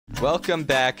Welcome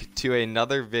back to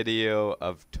another video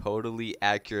of Totally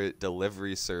Accurate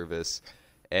Delivery Service,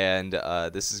 and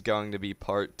this is going to be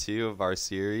part 2 of our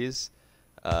series.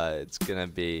 It's gonna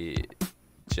be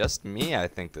just me, I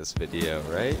think, this video,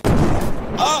 right?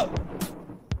 Oh,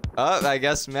 I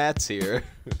guess Matt's here.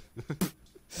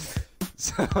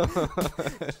 So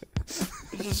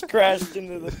he just crashed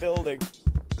into the building.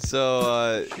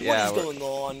 So yeah, what is going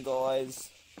on, guys?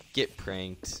 Get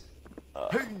pranked.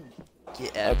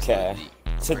 Okay.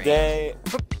 Today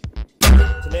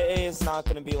is not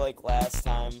gonna be like last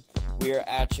time. We are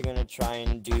actually gonna try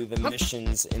and do the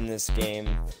missions in this game,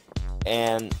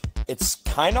 and it's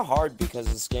kind of hard because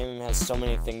this game has so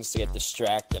many things to get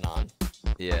distracted on.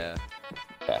 Yeah.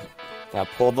 Okay. Now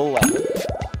pull the lever.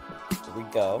 Here we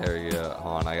go. There we go.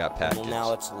 Hold on, I got package. Well, now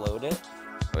let's load it.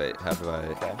 Wait, how do I?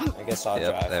 Okay. I guess I'll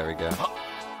drive. There we go.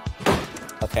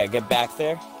 Okay, get back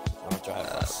there. I'll drive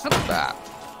us.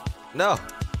 No.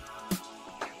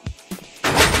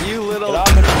 You little. Get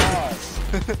off the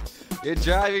car. You're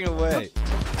driving away.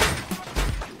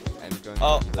 I'm going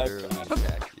to literally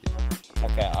attack you.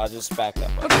 Okay, I'll just back up.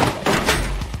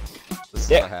 This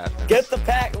is what happens. Get the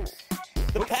package.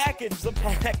 The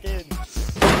package.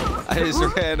 I just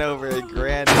ran over a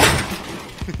granny.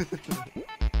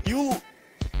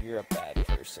 You're a bad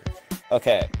person.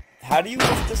 Okay, how do you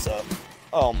lift this up?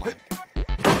 Oh my.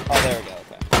 Oh, there we go.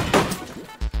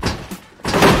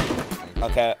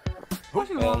 Okay.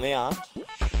 Wait, let me on.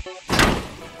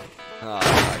 Oh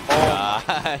my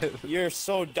god. You're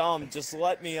so dumb. Just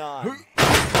let me on.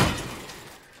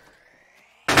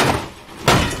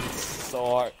 So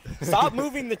hard. Stop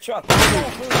moving the truck.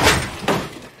 Don't move.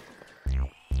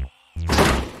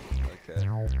 Okay.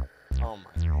 Oh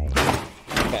my.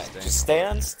 Okay, just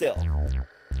stand still.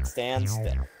 Stand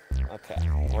still. Okay,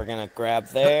 we're gonna grab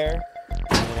there. We're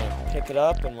gonna pick it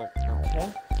up and we're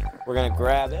gonna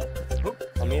grab it.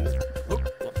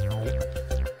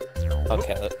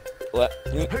 Okay, let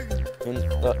me in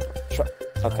the truck.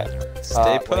 Okay.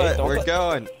 Stay put. Wait, we're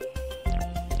going.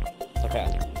 Okay.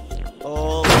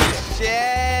 Holy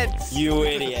shit! You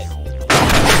idiot.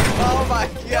 Oh my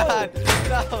god!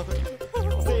 No!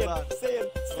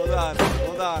 Hold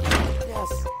on.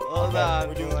 Yes. Hold on.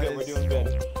 We're doing good. We're doing good.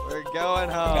 We're going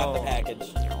home. Got the package.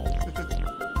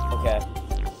 Okay.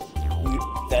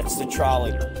 That's the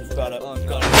trolley. We've got it. Oh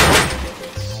no.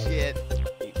 Shit.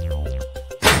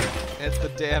 It's the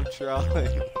damn trolley.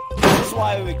 This is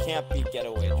why we can't be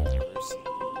getaway drivers.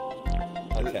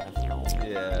 Okay.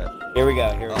 Yeah. Here we go.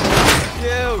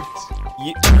 Shoot!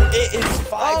 It is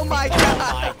 5 Oh my feet. god! Oh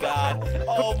my god!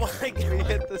 Oh my god! We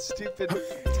hit the stupid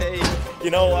tape. You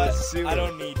know what? I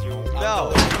don't need you.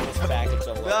 No. I'm this package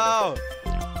alone. No!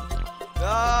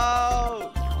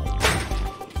 No!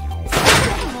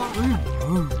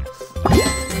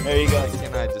 There you go.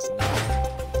 Can I just not?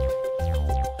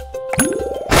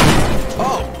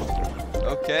 Oh!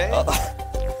 Okay.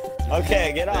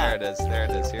 Okay, get on. There it is.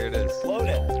 Here it is. Load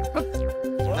it.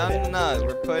 No.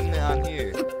 We're putting it on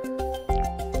here.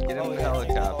 Get in the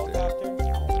helicopter.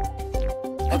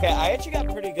 Okay, I actually got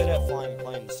pretty good at flying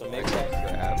planes, so maybe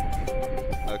Crap.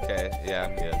 Okay, yeah,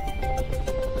 I'm good.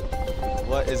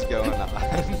 What is going on?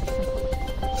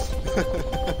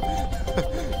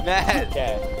 Matt!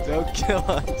 Okay. Don't kill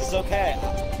us. It's okay.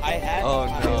 Oh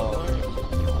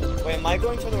no. Wait, am I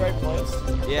going to the right place?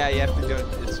 Yeah, you have to go.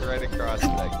 It's right across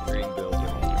that green building.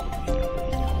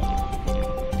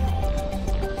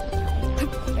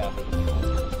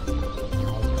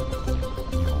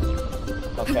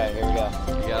 Okay, here we go.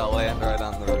 You gotta land right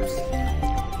on the roof.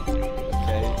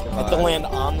 Okay, come on. Have to land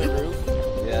on the roof?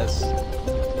 Yes.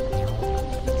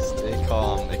 Stay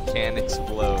calm. It can't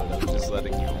explode. I'm just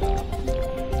letting you know.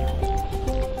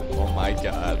 Oh my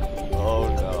god. Oh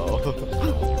no.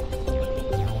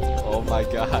 Oh my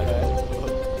god.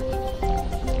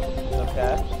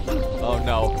 Okay. Oh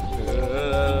no.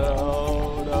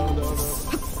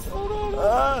 Oh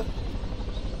no.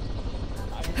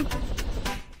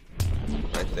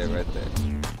 Right there.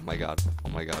 Oh my god.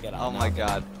 Oh my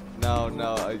god.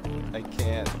 No, I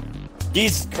can't.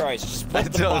 Jesus Christ, just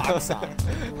put the box on.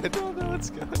 I don't know what's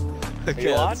going.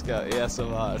 Okay, on? let's go. Yes,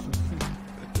 I'm on.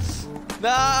 No!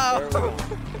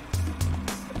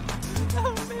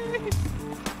 Help me!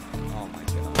 Oh my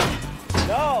god.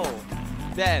 No!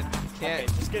 Ben, can't. Okay,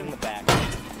 just get in the back.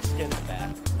 Just get in the back.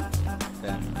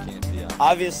 Ben, you can't be on.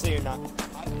 Obviously, you're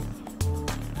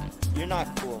not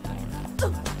cool, man.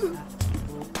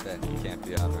 Ben, you can't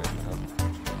be on right now.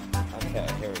 Okay,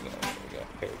 here we go.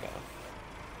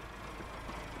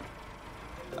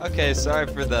 Okay, sorry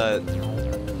for the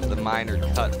minor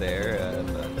cut there,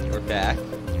 but we're back.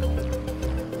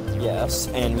 Yes,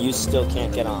 and you still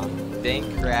can't get on.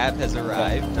 Dank Crab has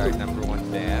arrived, our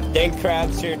 #1 fan. Dank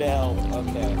Crab's here to help.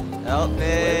 Okay. Help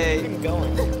Where are me! you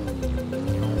going?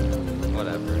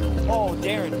 Whatever. Oh,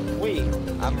 Darren, wait.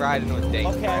 I'm riding with Dank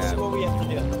Okay, I see Crab. what we have to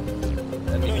do.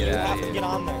 Let me No, you get out have of to here. get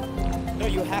on there. No,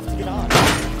 you have to get on.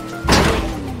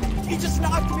 He just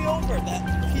knocked me over,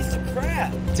 that piece of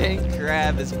crap. Dank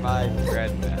Crab is my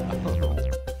friend now.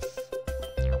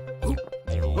 Let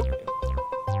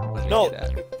me No, get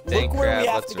out. look Dank where Crab, we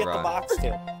have let's to get run. the box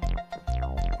to.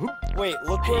 Wait,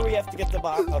 look where we have to get the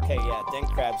box. Okay, yeah, Dank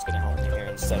Crab's gonna help me here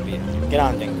instead of you. Get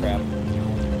on, Dank Crab.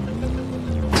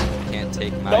 Can't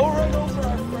take my Don't run over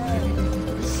our friend.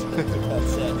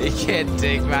 That's it. He can't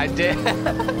take my dick.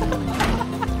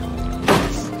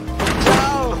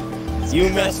 No! You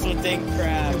messed with Dank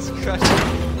Crab. It's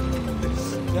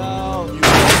crushing. No.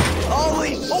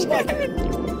 Holy Oh shit! my god!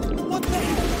 What the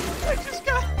heck? I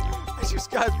just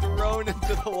got thrown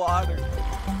into the water.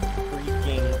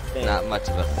 Freaking thing. Not much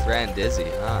of a friend, is he,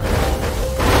 huh?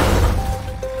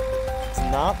 It's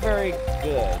not very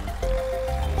good.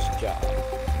 Nice job.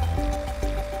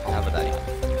 How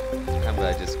about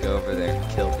I just go over there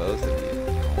and kill both of you?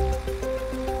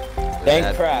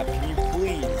 Dank Crab, can you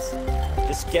please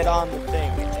just get on the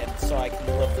thing and so I can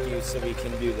lift you so we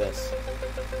can do this?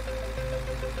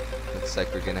 Looks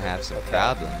like we're gonna have some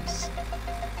problems.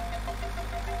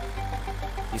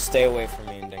 You stay away from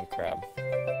me, Dank Crab.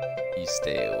 You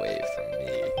stay away from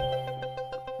me.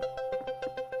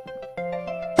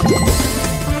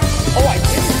 Oh, I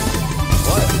did it!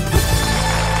 What?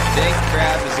 Dank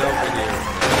Crab is over here.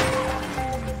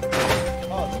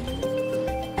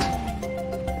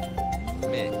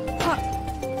 Man.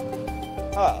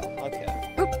 Oh, okay.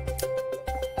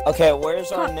 Okay,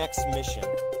 where's our next mission?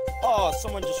 Oh,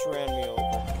 someone just ran me over.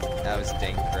 That was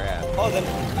Dank Crab. Oh, then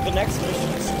the next mission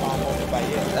is over by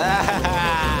you.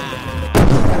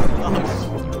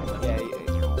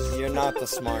 Yeah, you're not the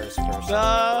smartest person.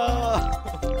 No!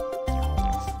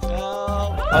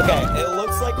 No! Okay, it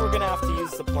looks like we're gonna have to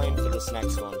use the plane for this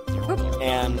next one.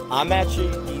 And I'm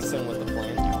actually decent with the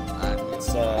plane.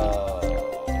 So...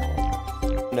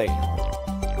 No.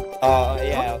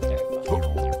 Yeah, okay.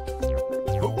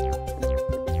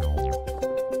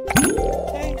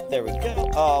 Okay, there we go.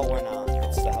 Oh, we're not.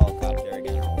 It's the helicopter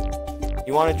again.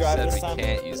 You want to drive Said this we time?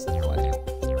 can't use the plane.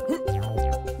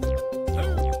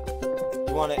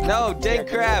 You want to? No, Dank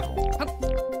Crab!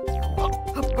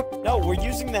 No, we're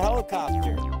using the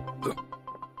helicopter.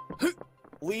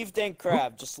 Leave Dank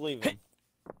Crab. Just leave him.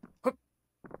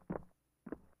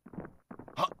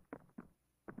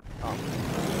 Oh.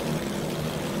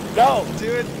 No!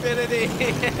 To infinity!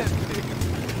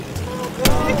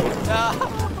 No!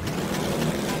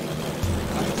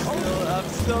 I'm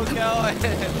still going!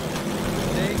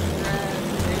 Dank Crab,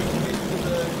 take me to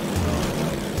the...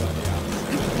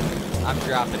 I'm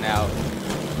dropping out.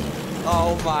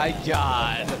 Oh my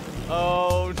god!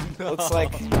 Oh no! Looks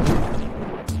like I have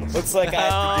to do this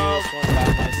one by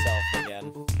myself again.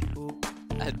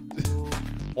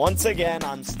 Once again,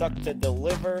 I'm stuck to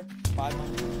deliver by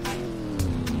myself.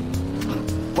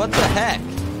 What the heck?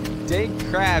 Dank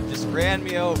Crab just ran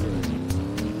me over.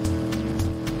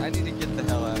 I need to get the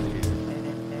hell out of here.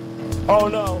 Oh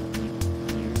no!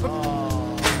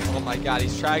 Oh my god,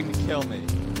 he's trying to kill me.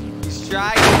 He's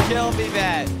trying to kill me,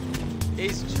 man.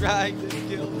 He's trying to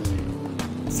kill me.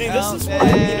 See, this is what I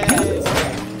mean about this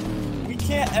game. We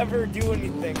can't ever do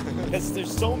anything because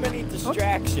there's so many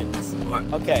distractions.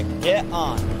 Okay, get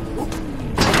on.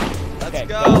 Let's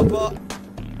go, boy.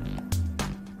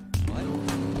 What?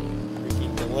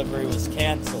 Freaking delivery was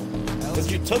canceled because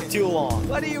you took too long.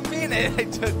 What do you mean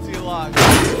it took too long?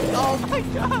 Oh my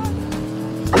god.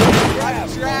 I'm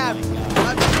trapped.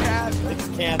 I'm trapped. It's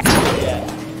canceled.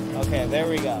 Yeah. Okay, there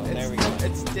we go. There we go.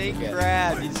 It's Dank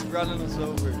Crab. He's running us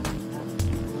over.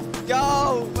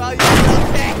 Go! While you're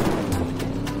okay.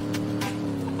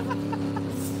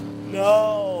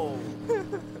 No.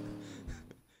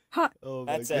 Oh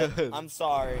my That's god. it. I'm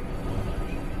sorry.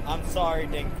 I'm sorry,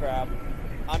 Dank Crab.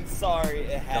 I'm sorry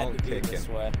it had Don't to be kick this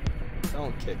him. way.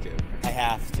 Don't kick him. I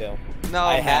have to. No,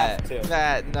 I Matt. have to.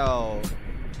 Matt, no.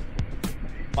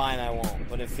 Fine, I won't.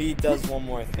 But if he does one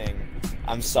more thing,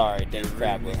 I'm sorry, Dank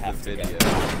Crab. We have to video.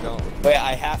 get. Don't. Wait,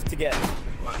 I have to get the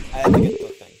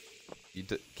thing. You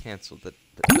canceled the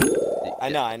I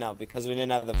know, because we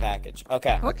didn't have the package.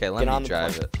 Okay. Okay, let me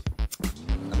drive it.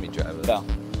 Let me drive it. Go.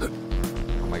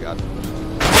 Oh my god.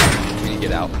 Can you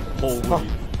get out? Holy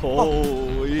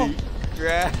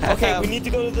crap. Okay, we need to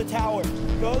go to the tower.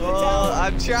 Go to the Oh, tower.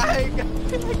 I'm trying. Go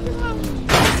to the tower.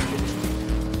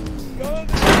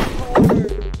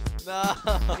 No.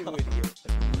 You idiot.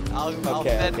 I'll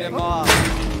fend him off.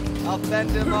 I'll fend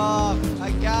him off.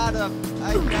 I got him.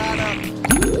 I got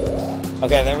him.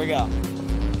 Okay, there we go.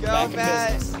 Go, Back in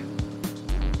Matt. business.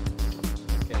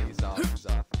 Okay, he's off. He's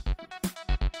off.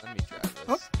 Let me drive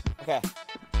this. Okay,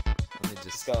 Let me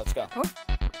just let's go.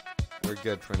 We're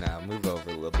good for now. Move over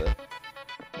a little bit.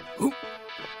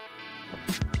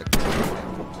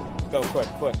 Go quick.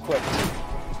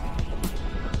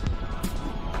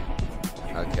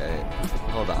 Okay.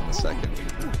 Hold on a second.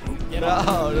 Get No,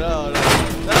 up. no.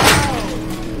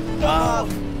 No!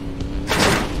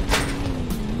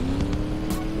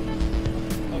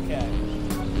 Okay.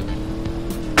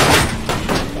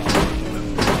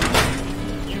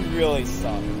 You really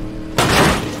suck.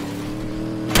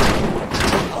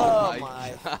 Oh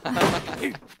my.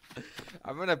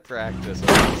 I'm gonna practice on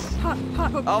this.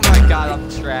 Oh my god, I'm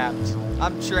trapped.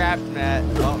 I'm trapped, Matt.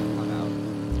 Oh, I'm out.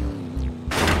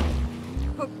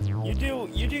 You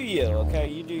do you, okay?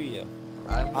 You do you.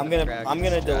 I'm gonna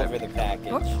practice deliver driving. the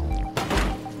package.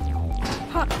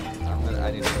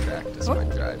 I need to practice my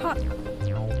driving.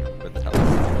 With the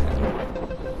helicopter.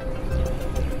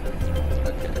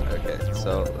 Okay.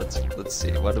 So let's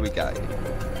see. What do we got here?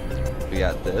 We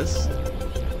got this.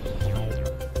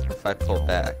 If I pull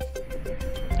back.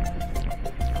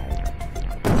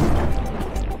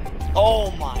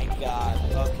 Oh my god.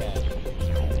 Okay.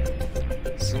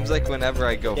 Seems like whenever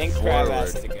I go Dink Crab forward.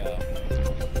 has to go.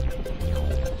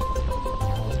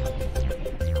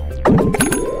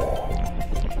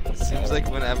 Seems like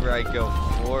whenever I go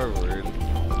forward, I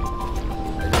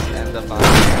just end up on the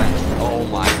bench. Oh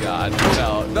my god,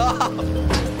 no!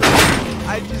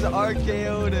 I just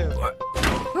RKO'd him!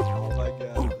 Oh my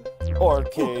god. Or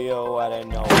KO out of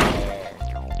nowhere.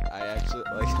 I actually, it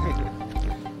was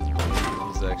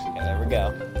actually Okay, there we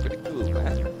go. pretty cool,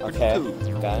 man. Okay, Cool.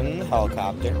 got in the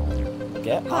helicopter.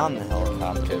 Get on the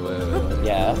helicopter. Okay, wait.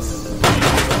 Yes.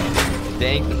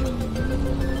 Dink.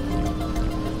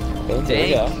 Okay, there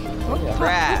we go. Dink.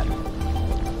 Crap.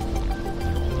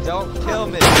 Don't kill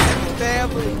me. I'm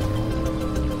family.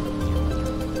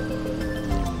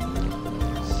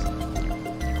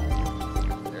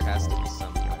 There has to be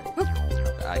some way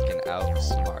that I can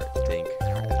outsmart Dink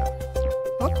Crab.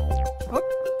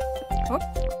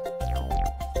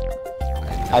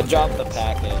 I dropped the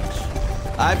package.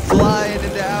 I'm flying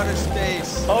into outer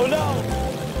space. Oh no!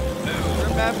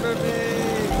 Remember me.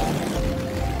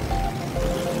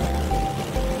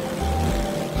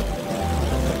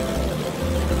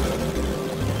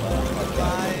 I'm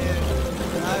flying.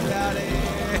 I'm out of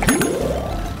here.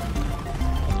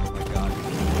 Oh my god.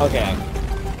 Okay.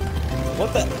 What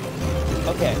the?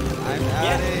 Okay. I'm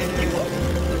out of here.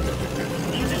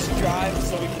 You just drive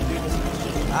so we can do this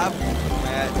mission. I'm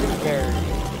mad. Very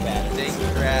bad. Dink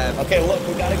Crab. Okay, look,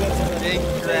 we gotta go to the Dink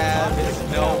Crab is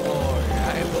no more.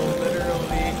 I will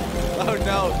literally. Oh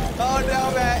no. Oh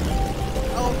no, Matt.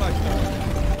 Oh my god.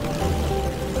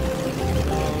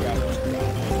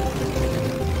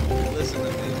 Listen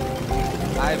to me.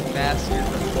 I've mastered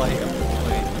the flight of the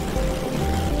plane.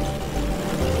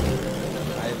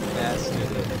 I've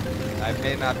mastered it. I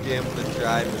may not be able to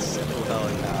drive a simple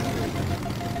helicopter,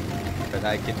 but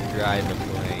I can drive a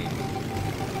plane.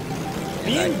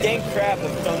 Me I and can- Dink Crab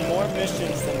have done more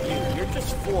missions than you. You're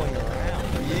just fooling around.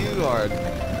 You are.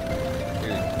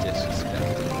 You're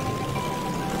disrespectful.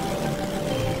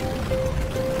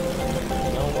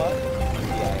 You know what?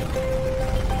 Yeah.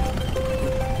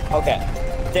 Okay.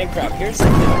 Dink Crab, here's the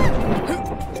thing.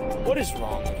 What is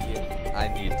wrong with you? I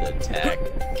need to attack.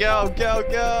 Go, go,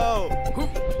 go!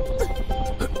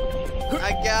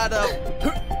 I got him!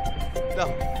 No.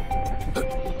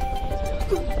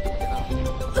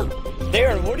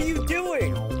 Darren, what are you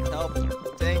doing? Help.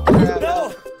 Dink Crab.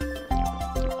 No!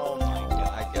 Oh my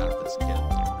god. I got this kid.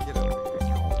 Get over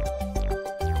here.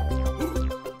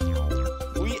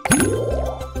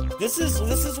 This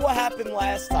is what happened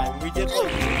last time. We did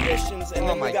like 2 missions and Oh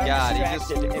then my we got God, he just-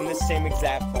 distracted in the same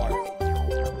exact part.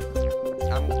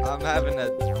 I'm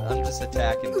just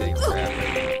attacking Dink Crab.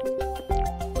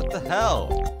 What the hell?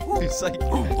 He's like,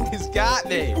 he's got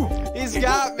me! He's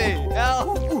got me!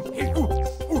 Help!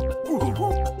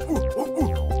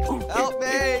 Help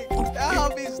me!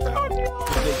 Help! He's throwing me off!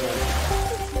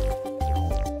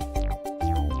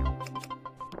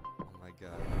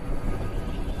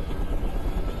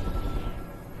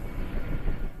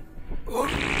 Oh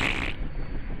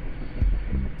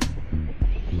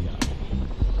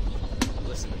my god.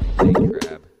 Listen to me, Dink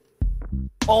Crab.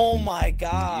 Oh my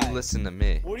god. You listen to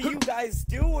me. What are you guys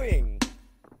doing?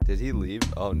 Did he leave?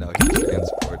 Oh no, he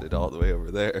transported all the way over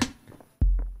there.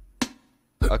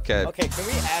 Okay, Okay, can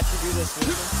we actually do this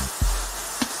mission?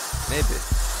 maybe.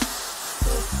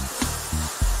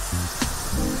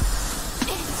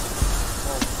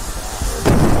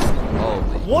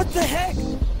 Holy. What the heck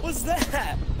was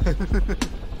that?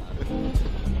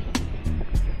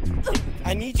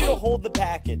 I need you to hold the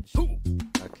package.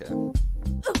 Okay.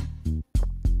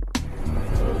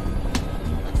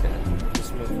 Okay.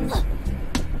 Just move it.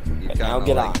 You Okay, now kinda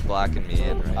get like on. blocking me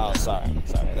in right Oh, now. sorry.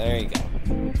 There you go.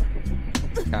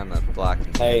 Kinda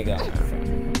blocking There me you go. in.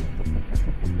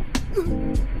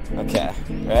 Okay,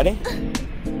 ready?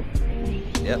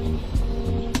 Yep.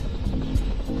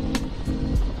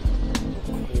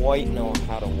 Quite know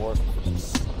how to work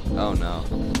this. Oh no.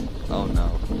 Oh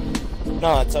no.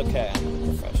 No, it's okay. I'm a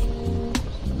professional.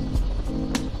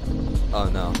 Oh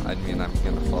no. I mean, I'm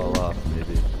gonna fall off,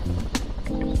 maybe.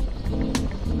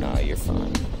 No, you're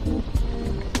fine.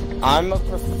 I'm a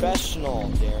professional,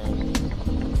 Darren.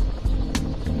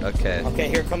 Okay. Okay,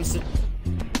 here comes the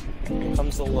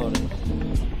loading.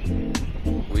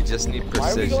 We just need precision.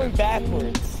 Why are we going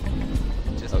backwards?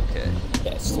 Just okay.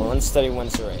 Yeah, slow and steady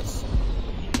wins the race.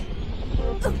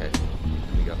 Okay.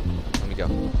 Let me go. Let me go.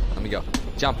 Let me go.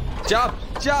 Jump. Jump.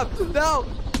 Jump. No.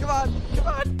 Come on. Come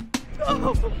on.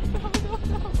 No.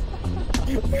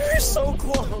 You're so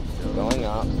close. We're going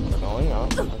up. We're going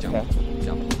up. Okay. Jump.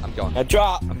 Jump. I'm going. Now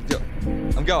drop.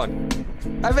 I'm going.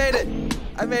 I made it.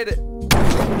 I made it.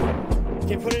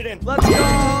 Okay, put it in. Let's go.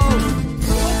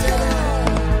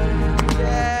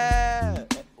 Yeah.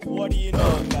 What do you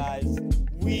know, guys?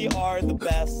 We are the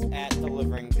best at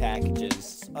delivering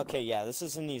packages. Okay, yeah, this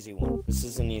is an easy one. This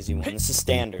is an easy one. This is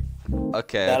standard.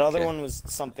 Okay. That okay. other one was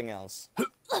something else.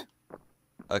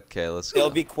 Okay, let's go. It'll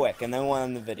be quick, and then we'll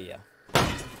end the video.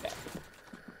 Okay.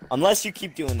 Unless you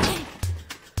keep doing this.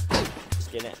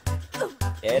 Just get in.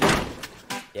 Get in.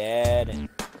 Get in.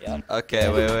 Yep. Okay,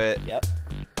 Get wait, in. wait. Yep.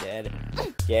 Get in.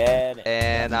 Get in.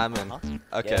 And I'm in. Get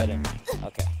Okay. in.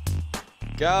 Okay.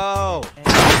 Go.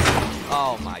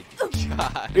 Oh my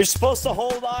god. You're supposed to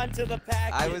hold on to the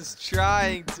package. I was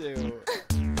trying to.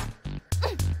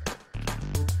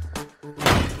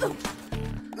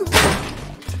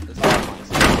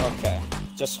 Okay.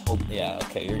 Just hold. Yeah,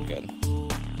 okay, you're good.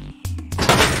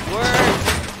 Work.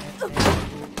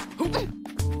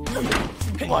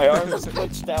 My arm is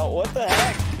glitched out. What the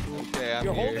heck? Okay, I'm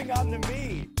You're here. holding on to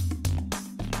me.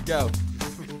 Go.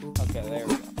 Okay, there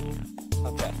we go.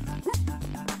 Okay.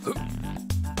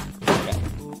 Okay.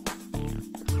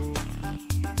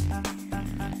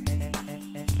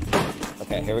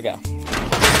 Okay, here we go.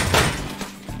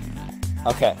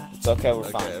 Okay, it's okay, we're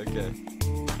fine. Okay.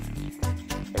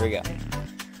 Here we go.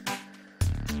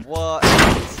 What?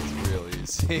 This is real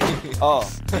easy. Oh.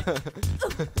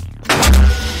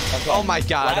 Okay. Oh my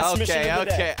god. Last mission Okay, of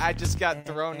the okay. day. I just got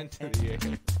thrown into the air.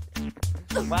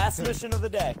 Last mission of the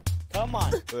day. Come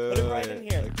on. Put it right in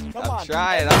here. Come on. I'm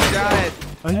trying. I'm trying.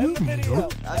 End the video.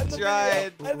 I'm End the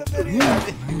trying. video. End the video.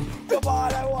 Come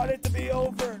on, I want it to be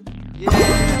over. Yeah.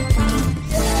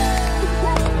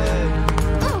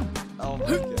 Oh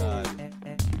my god.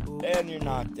 And you're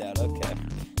knocked out. Okay.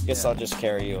 Guess I'll just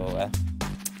carry you away.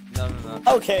 No, no, no.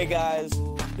 Okay, guys.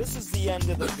 This is the end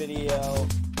of the video.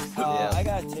 Yeah. I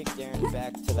gotta take Darren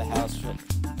back to the house. Come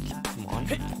on.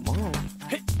 Come on.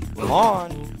 Come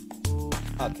on.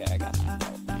 Okay, I got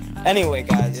knocked out. Anyway,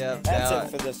 guys. Yep, that's now- it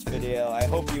for this video. I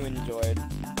hope you enjoyed.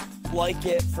 Like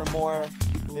it for more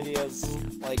videos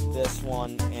like this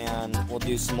one, and we'll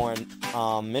do some more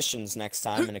missions next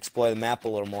time and explore the map a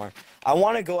little more. I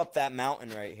want to go up that mountain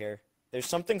right here. There's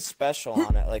something special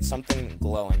on it, like something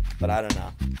glowing, but I don't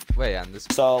know. Wait, on this.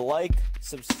 So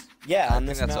yeah, I on think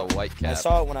this that's mountain. a white cap. I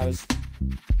saw it when I was.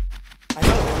 I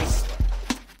know there was.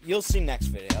 You'll see next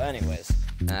video. Anyways,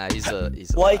 Nah, he's a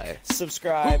like, liar.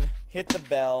 subscribe, hit the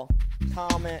bell,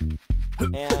 comment,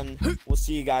 and we'll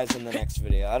see you guys in the next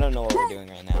video. I don't know what we're doing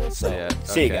right now, so Yeah,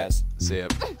 see you okay. guys. See ya.